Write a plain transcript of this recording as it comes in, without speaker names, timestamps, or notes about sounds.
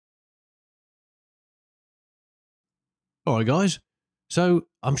Alright guys, so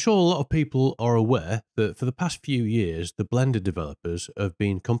I'm sure a lot of people are aware that for the past few years the Blender developers have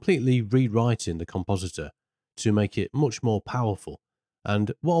been completely rewriting the Compositor to make it much more powerful,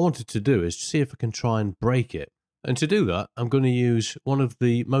 and what I wanted to do is see if I can try and break it. And to do that I'm going to use one of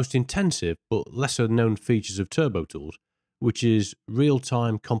the most intensive but lesser known features of Turbo Tools, which is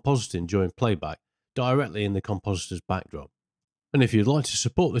real-time compositing during playback directly in the Compositor's backdrop. And if you'd like to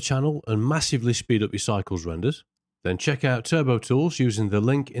support the channel and massively speed up your cycles renders, then check out Turbo Tools using the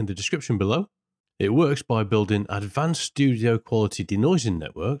link in the description below. It works by building advanced studio quality denoising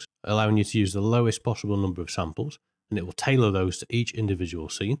networks, allowing you to use the lowest possible number of samples, and it will tailor those to each individual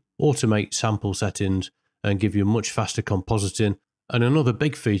scene, automate sample settings, and give you much faster compositing. And another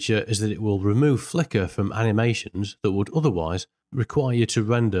big feature is that it will remove flicker from animations that would otherwise require you to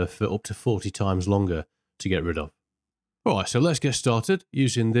render for up to 40 times longer to get rid of. Alright, so let's get started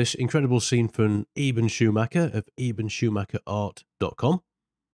using this incredible scene from Eben Schumacher of ebenschumacherart.com.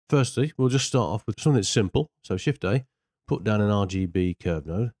 Firstly, we'll just start off with something simple. So Shift A, put down an RGB curve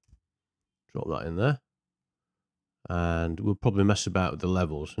node, drop that in there, and we'll probably mess about with the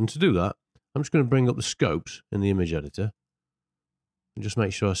levels. And to do that, I'm just going to bring up the scopes in the image editor and just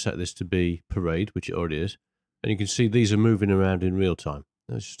make sure I set this to be parade, which it already is. And you can see these are moving around in real time.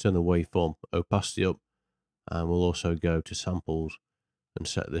 Let's just turn the waveform opacity up. And we'll also go to samples and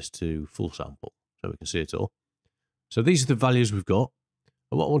set this to full sample so we can see it all. So these are the values we've got.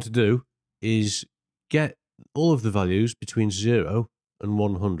 And what I want to do is get all of the values between 0 and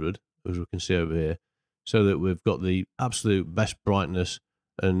 100, as we can see over here, so that we've got the absolute best brightness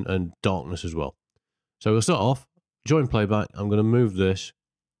and darkness as well. So we'll start off, join playback. I'm going to move this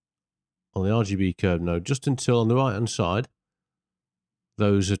on the RGB curve node just until on the right hand side,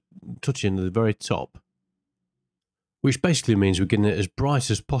 those are touching the very top, which basically means we're getting it as bright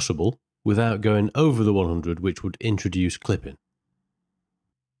as possible without going over the 100, which would introduce clipping.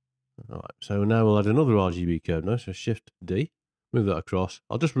 Alright, so now we'll add another RGB curve node, so Shift D, move that across.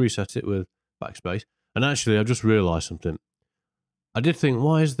 I'll just reset it with backspace. And actually, I've just realised something. I did think,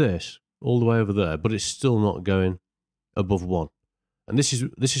 why is this all the way over there, but it's still not going above 1? And this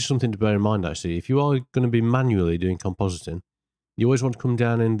is something to bear in mind, actually. If you are going to be manually doing compositing, you always want to come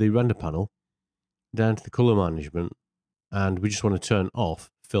down in the render panel, down to the colour management, and we just want to turn off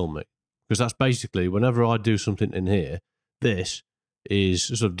filmic, because that's basically whenever I do something in here, this is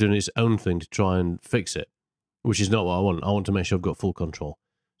sort of doing its own thing to try and fix it, which is not what I want. I want to make sure I've got full control.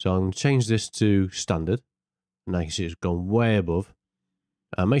 So I'm going to change this to standard. Now you can see it's gone way above.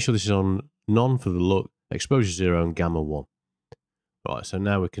 Make sure this is on none for the look, exposure 0 and gamma 1. Right, so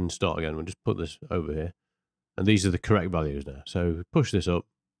now we can start again. We'll just put this over here. And these are the correct values now. So push this up.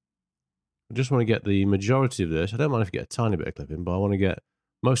 I just want to get the majority of this. I don't mind if you get a tiny bit of clipping, but I want to get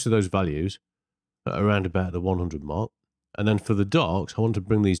most of those values around about the 100 mark. And then for the darks, I want to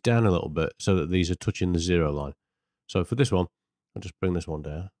bring these down a little bit so that these are touching the 0 line. So for this one, I'll just bring this one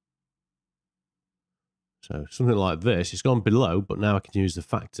down. So something like this, it's gone below, but now I can use the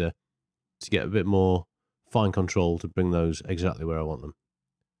factor to get a bit more fine control to bring those exactly where I want them.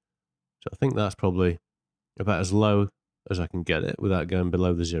 So I think that's probably about as low as I can get it without going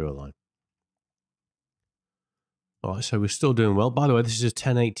below the 0 line. Alright, so we're still doing well. By the way, this is a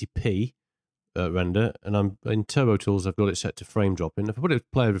 1080p render, and I'm in Turbo Tools, I've got it set to frame dropping. If I put it to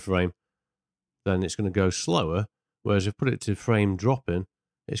play over frame, then it's going to go slower, whereas if I put it to frame dropping,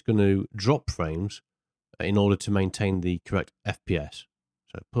 it's going to drop frames in order to maintain the correct FPS.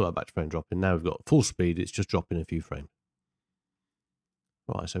 So put that back to frame dropping. Now we've got full speed, it's just dropping a few frames.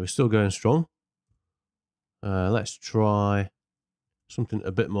 Right, so we're still going strong. Let's try something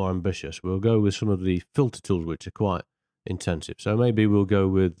a bit more ambitious. We'll go with some of the filter tools, which are quite intensive. So maybe we'll go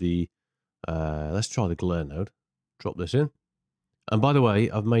with the, let's try the glare node. Drop this in. And by the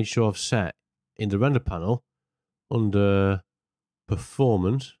way, I've made sure I've set in the render panel under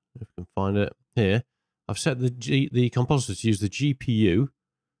performance, if you can find it here, I've set the compositor to use the GPU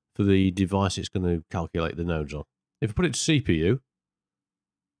for the device it's going to calculate the nodes on. If I put it to CPU,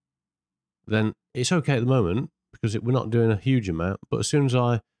 then it's okay at the moment because we're not doing a huge amount, but as soon as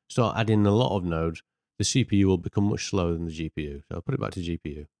I start adding a lot of nodes, the CPU will become much slower than the GPU. So I'll put it back to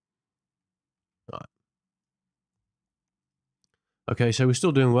GPU. Right. Okay, so we're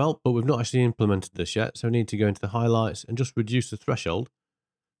still doing well, but we've not actually implemented this yet. So we need to go into the highlights and just reduce the threshold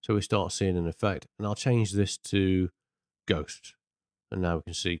so we start seeing an effect. And I'll change this to ghost. And now we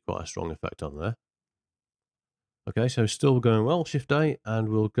can see quite a strong effect on there. Okay, so still going well, Shift A, and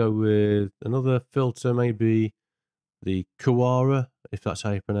we'll go with another filter, maybe the Kawara, if that's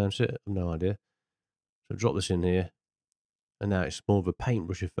how you pronounce it. I have no idea. So drop this in here. And now it's more of a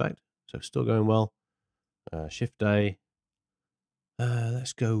paintbrush effect. So still going well. Shift A,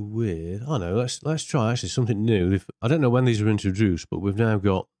 Let's go with, I know, let's try actually something new. I don't know when these were introduced, but we've now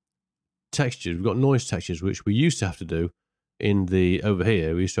got textures. We've got noise textures, which we used to have to do in the, over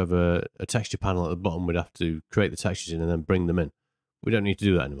here, we used to have a texture panel at the bottom. We'd have to create the textures in and then bring them in. We don't need to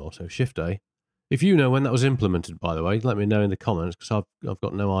do that anymore. So Shift A. If you know when that was implemented, by the way, let me know in the comments, because I've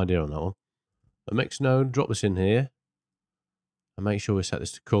got no idea on that one. A mix node, drop this in here, and make sure we set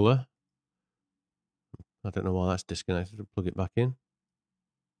this to color. I don't know why that's disconnected. Plug it back in.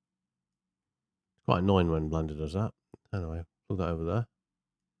 It's quite annoying when Blender does that. Anyway, plug that over there.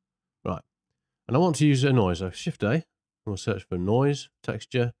 Right. And I want to use a noise. So Shift A, and we'll search for noise,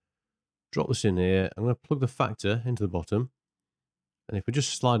 texture, drop this in here. I'm going to plug the factor into the bottom. And if we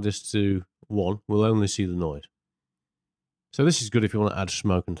just slide this to 1, we'll only see the noise. So this is good if you want to add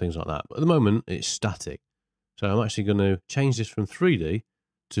smoke and things like that. But at the moment, it's static. So I'm actually going to change this from 3D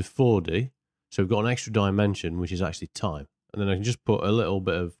to 4D. So we've got an extra dimension, which is actually time. And then I can just put a little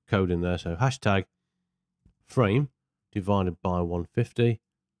bit of code in there. So hashtag frame divided by 150.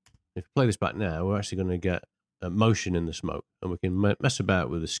 If we play this back now, we're actually going to get a motion in the smoke. And we can mess about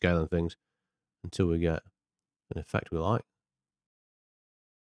with the scale and things until we get an effect we like.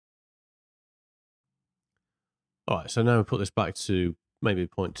 All right, so now we put this back to maybe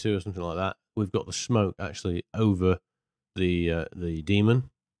 0.2 or something like that. We've got the smoke actually over the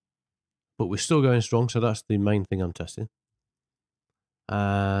demon, but we're still going strong. So that's the main thing I'm testing.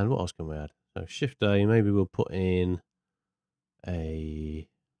 And what else can we add? So Shift A, maybe we'll put in maybe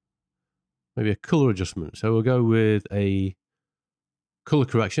a color adjustment. So we'll go with a color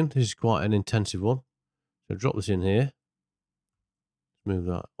correction. This is quite an intensive one. So drop this in here. Let's move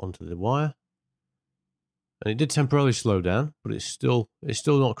that onto the wire. And it did temporarily slow down, but it's still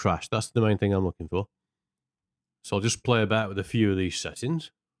not crashed. That's the main thing I'm looking for. So I'll just play about with a few of these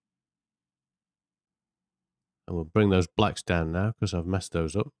settings. And we'll bring those blacks down now because I've messed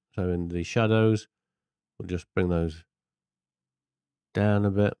those up. So in the shadows, we'll just bring those down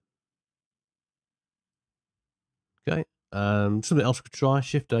a bit. Okay. Something else we could try,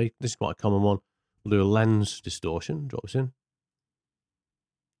 Shift A, this is quite a common one. We'll do a lens distortion, drop this in.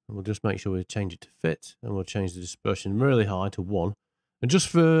 And we'll just make sure we change it to fit, and we'll change the dispersion really high to 1. And just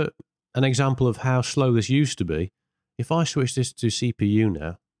for an example of how slow this used to be, if I switch this to CPU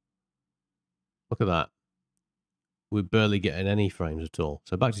now, look at that. We're barely getting any frames at all.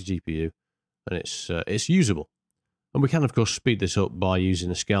 So back to GPU, and it's usable. And we can, of course, speed this up by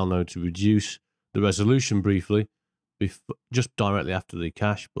using a scale node to reduce the resolution briefly, just directly after the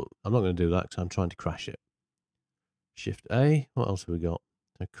cache, but I'm not going to do that because I'm trying to crash it. Shift A, what else have we got?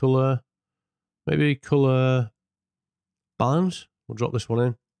 So color, maybe color balance. We'll drop this one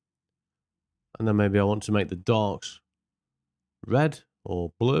in. And then maybe I want to make the darks red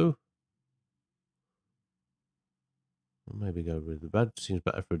or blue. Maybe go with the red, seems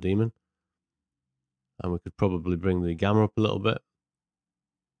better for a demon. And we could probably bring the gamma up a little bit.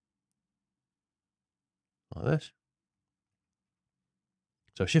 Like this.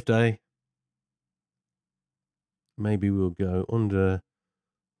 So Shift A. Maybe we'll go under,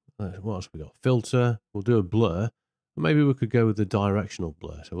 what else we got? Filter. We'll do a blur. Maybe we could go with the directional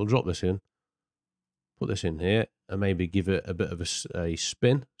blur. So we'll drop this in, put this in here, and maybe give it a bit of a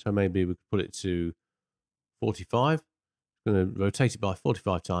spin. So maybe we could put it to 45. I'm going to rotate it by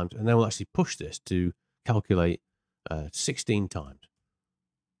 45 times, and then we'll actually push this to calculate 16 times.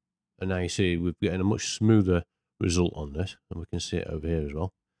 And now you see we're getting a much smoother result on this, and we can see it over here as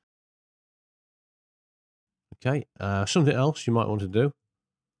well. Okay, something else you might want to do.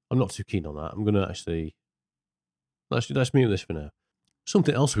 I'm not too keen on that. I'm going to actually, let's mute this for now.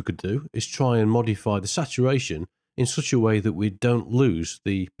 Something else we could do is try and modify the saturation in such a way that we don't lose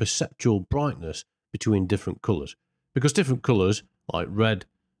the perceptual brightness between different colors. Because different colors, like red,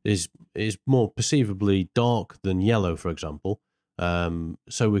 is more perceivably dark than yellow, for example.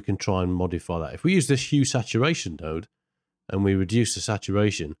 So we can try and modify that. If we use this hue saturation node and we reduce the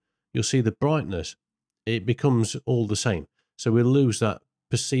saturation, you'll see the brightness, it becomes all the same. So we'll lose that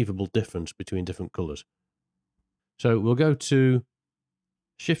perceivable difference between different colors. So we'll go to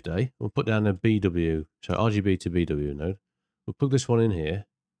Shift A, we'll put down a BW, so RGB to BW node. We'll plug this one in here,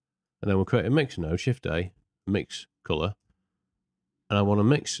 and then we'll create a mix node, Shift A, mix color. And I want to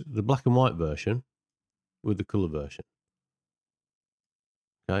mix the black and white version with the color version.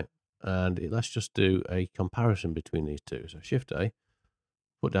 Okay, and let's just do a comparison between these two. So Shift A,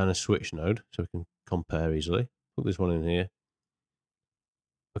 put down a switch node so we can compare easily. Put this one in here.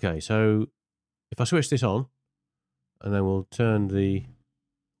 Okay, so if I switch this on, and then we'll do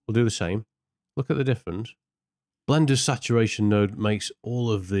the same. Look at the difference. Blender's saturation node makes all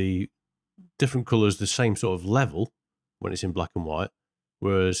of the different colors the same sort of level, when it's in black and white.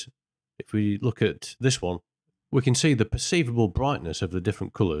 Whereas if we look at this one, we can see the perceivable brightness of the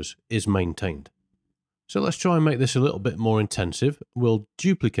different colours is maintained. So let's try and make this a little bit more intensive. We'll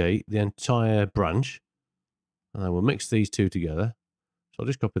duplicate the entire branch, and then we'll mix these two together. So I'll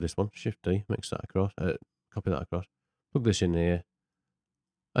just copy this one, Shift-D, mix that across, copy that across, plug this in here.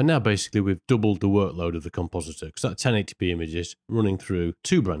 And now basically we've doubled the workload of the compositor, because that 1080p image is running through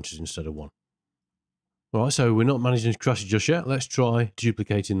 2 branches instead of 1. All right, so we're not managing to crash it just yet. Let's try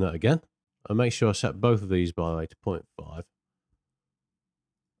duplicating that again. And make sure I set both of these, by the way, to 0.5.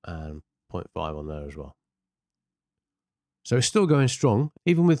 And 0.5 on there as well. So it's still going strong.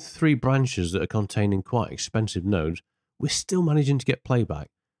 Even with 3 branches that are containing quite expensive nodes, we're still managing to get playback.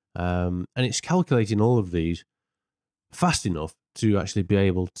 And it's calculating all of these fast enough to actually be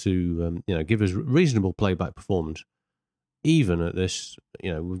able to give us reasonable playback performance. Even at this,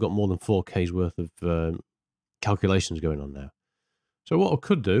 we've got more than 4K's worth of calculations going on now. So what I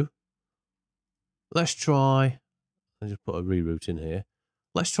could do, let's just put a reroute in here.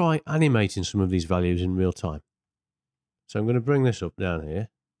 Let's try animating some of these values in real time. So I'm going to bring this up down here.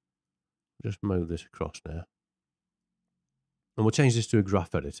 Just move this across now. And we'll change this to a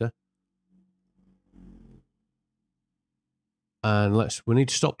graph editor. And we need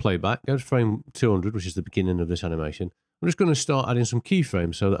to stop playback. Go to frame 200, which is the beginning of this animation. I'm just going to start adding some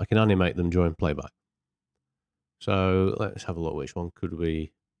keyframes so that I can animate them during playback. So let's have a look. Which one could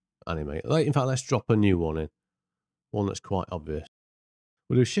we animate? In fact, let's drop a new one in. One that's quite obvious.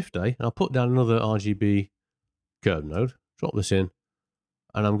 We'll do Shift-A, and I'll put down another RGB curve node. Drop this in,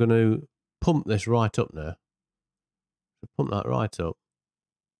 and I'm going to pump this right up now. So pump that right up.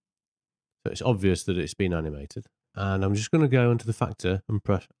 So it's obvious that it's been animated. And I'm just going to go into the factor and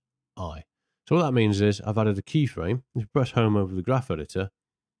press I. So what that means is I've added a keyframe. If you press home over the graph editor,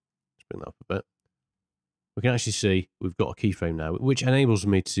 let's bring that up a bit. We can actually see we've got a keyframe now, which enables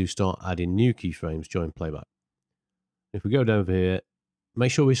me to start adding new keyframes during playback. If we go down over here,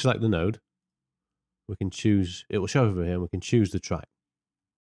 make sure we select the node. We can choose, it will show over here, and we can choose the track.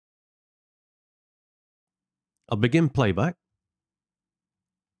 I'll begin playback.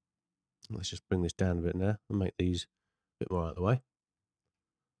 Let's just bring this down a bit now and make these a bit more out of the way.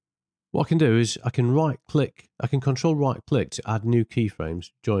 What I can do is I can control right click to add new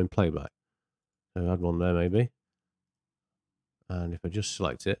keyframes during playback. So add one there maybe. And if I just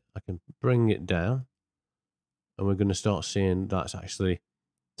select it, I can bring it down, and we're going to start seeing that's actually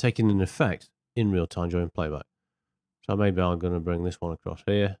taking an effect in real time during playback. So maybe I'm going to bring this one across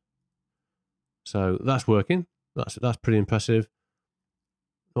here. So that's working. That's pretty impressive.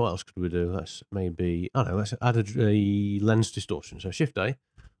 What else could we do? Let's add a lens distortion. So Shift-A,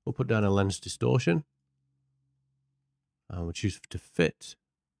 we'll put down a lens distortion. And we'll choose to fit.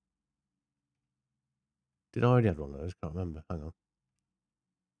 Did I already add one of those? I can't remember. Hang on.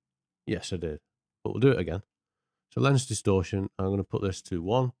 Yes, I did. But we'll do it again. So lens distortion, I'm going to put this to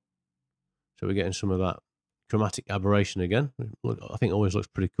 1. So we're getting some of that chromatic aberration again. I think it always looks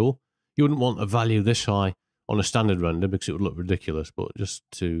pretty cool. You wouldn't want a value this high on a standard render because it would look ridiculous, but just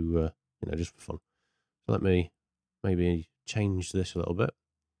to, just for fun. So let me maybe change this a little bit.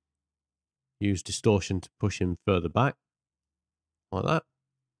 Use distortion to push him further back, like that.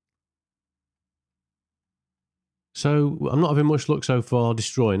 So I'm not having much luck so far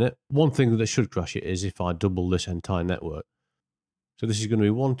destroying it. One thing that should crash it is if I double this entire network. So this is going to be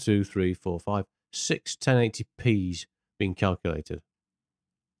 1, 2, 3, 4, 5, 6 1080p's being calculated.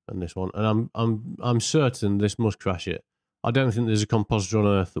 And this one, and I'm certain this must crash it. I don't think there's a compositor on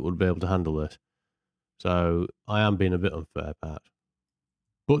Earth that would be able to handle this. So I am being a bit unfair, perhaps.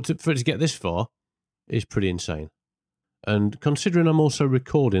 But for it to get this far is pretty insane. And considering I'm also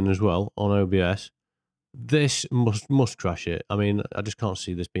recording as well on OBS, this must crash it. I mean, I just can't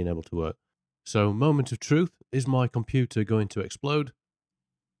see this being able to work. So, moment of truth. Is my computer going to explode?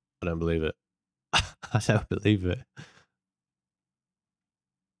 I don't believe it. I don't believe it.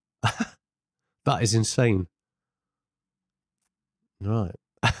 That is insane. Right.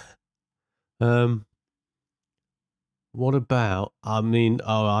 What about, I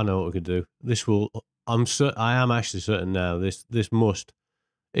know what we could do. I am actually certain now, this must,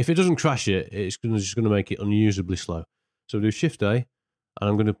 if it doesn't crash it, it's just going to make it unusably slow. So we'll do Shift-A, and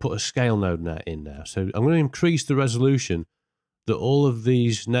I'm going to put a scale node in now. So I'm going to increase the resolution that all of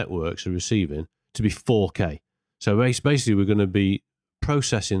these networks are receiving to be 4K. So basically we're going to be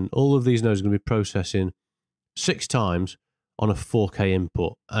processing, all of these nodes are going to be processing 6 times on a 4K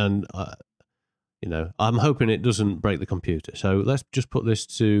input. And, I'm hoping it doesn't break the computer. So let's just put this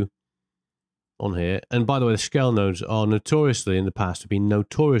on here. And by the way, the scale nodes are in the past have been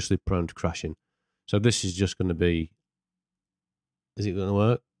notoriously prone to crashing. So this is just going to be Is it going to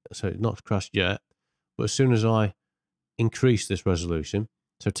work? So it's not crashed yet. But as soon as I increase this resolution,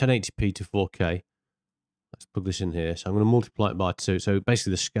 so 1080p to 4K, let's plug this in here. So I'm going to multiply it by 2. So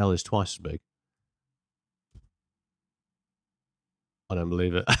basically the scale is twice as big. I don't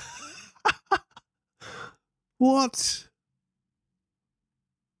believe it. What?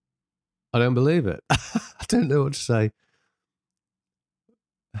 I don't believe it. I don't know what to say.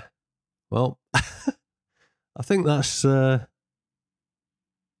 Well, I think that's...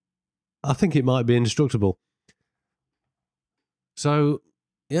 I think it might be indestructible. So,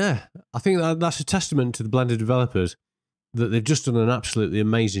 yeah, I think that's a testament to the Blender developers that they've just done an absolutely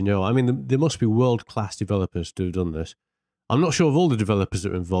amazing job. I mean, there must be world-class developers to have done this. I'm not sure of all the developers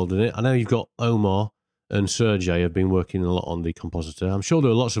that are involved in it. I know you've got Omar and Sergey have been working a lot on the Compositor. I'm sure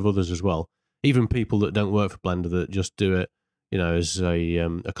there are lots of others as well. Even people that don't work for Blender that just do it, you know, as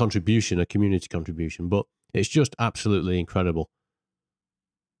a contribution, a community contribution. But it's just absolutely incredible.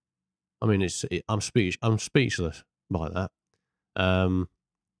 I mean, I'm speechless by that.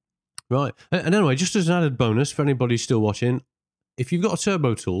 Right. And anyway, just as an added bonus for anybody still watching, if you've got a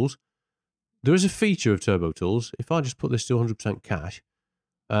Turbo Tools, there is a feature of Turbo Tools. If I just put this to 100% cache,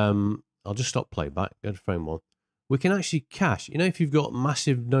 I'll just stop playback, go to frame 1. We can actually cache. You know, if you've got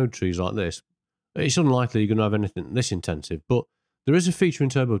massive node trees like this, it's unlikely you're going to have anything this intensive, but there is a feature in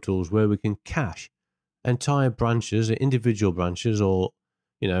Turbo Tools where we can cache entire branches, individual branches, or,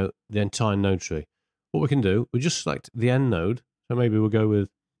 you know, the entire node tree. What we can do, we just select the end node. So maybe we'll go with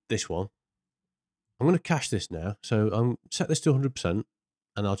this one. I'm going to cache this now. So I'm set this to 100%,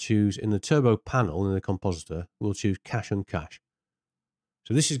 and I'll choose in the Turbo panel in the Compositor, we'll choose cache and cache.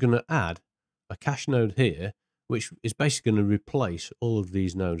 So this is going to add a cache node here, which is basically going to replace all of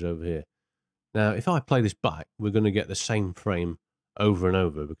these nodes over here. Now, if I play this back, we're going to get the same frame over and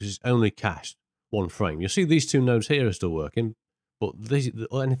over because it's only cached one frame. You'll see these two nodes here are still working, but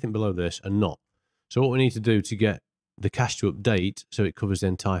anything below this are not. So what we need to do to get the cache to update so it covers the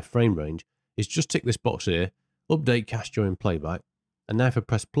entire frame range is just tick this box here, update cache during playback, and now if I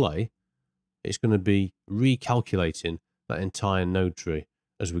press play, it's going to be recalculating that entire node tree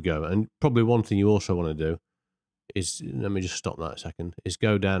as we go. And probably one thing you also want to do is, let me just stop that a second, is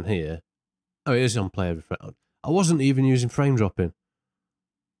go down here. Oh, it is on play every frame. I wasn't even using frame dropping.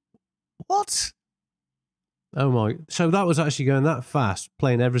 What? Oh my, so that was actually going that fast,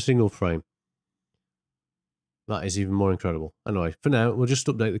 playing every single frame. That is even more incredible. Anyway, for now, we'll just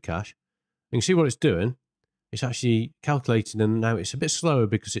update the cache. You can see what it's doing. It's actually calculating, and now it's a bit slower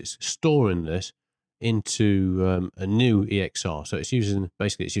because it's storing this into a new EXR. So it's using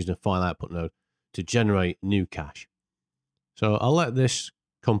a file output node to generate new cache. So I'll let this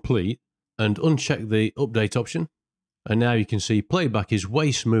complete and uncheck the update option. And now you can see playback is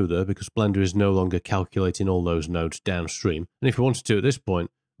way smoother because Blender is no longer calculating all those nodes downstream. And if we wanted to at this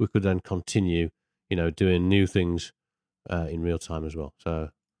point, we could then continue, you know, doing new things in real time as well. So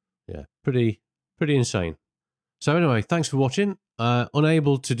yeah, pretty insane. So anyway, thanks for watching.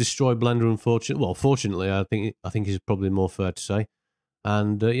 Unable to destroy Blender, unfortunately. Well, fortunately, I think is probably more fair to say.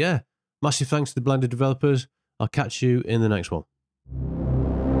 And yeah, massive thanks to the Blender developers. I'll catch you in the next one.